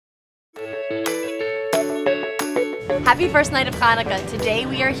Happy first night of Chanukah. Today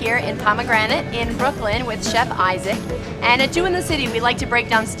we are here in Pomegranate in Brooklyn with Chef Isaac. And at Jew in the City, we like to break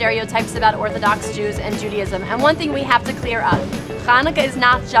down stereotypes about Orthodox Jews and Judaism. And one thing we have to clear up, Chanukah is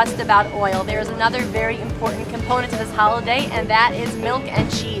not just about oil. There is another very important component to this holiday, and that is milk and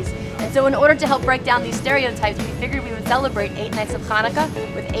cheese. And so in order to help break down these stereotypes, we figured we would celebrate 8 nights of Chanukah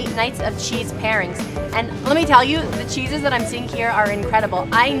with 8 nights of cheese pairings. And let me tell you, the cheeses that I'm seeing here are incredible.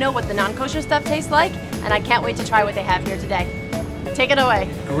 I know what the non-kosher stuff tastes like, and I can't wait to try what they have here today. Take it away.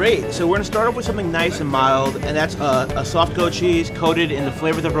 Great. So we're going to start off with something nice and mild, and that's a soft goat cheese coated in the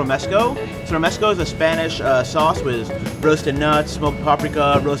flavors of romesco. So romesco is a Spanish sauce with roasted nuts, smoked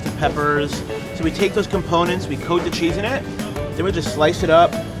paprika, roasted peppers. So we take those components, we coat the cheese in it, then we just slice it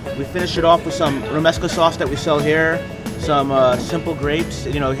up. We finish it off with some romesco sauce that we sell here, some simple grapes.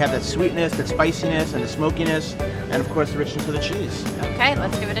 You know, we have that sweetness, that spiciness, and the smokiness, and of course the richness of the cheese. Okay,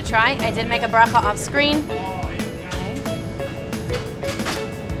 let's give it a try. I did make a bracha off screen.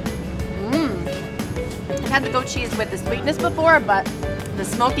 I've had the goat cheese with the sweetness before, but the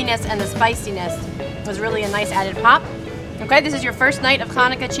smokiness and the spiciness was really a nice added pop. Okay, this is your first night of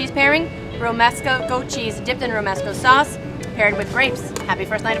Chanukah cheese pairing. Romesco goat cheese dipped in romesco sauce, paired with grapes. Happy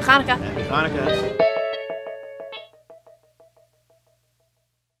first night of Chanukah. Happy Chanukah.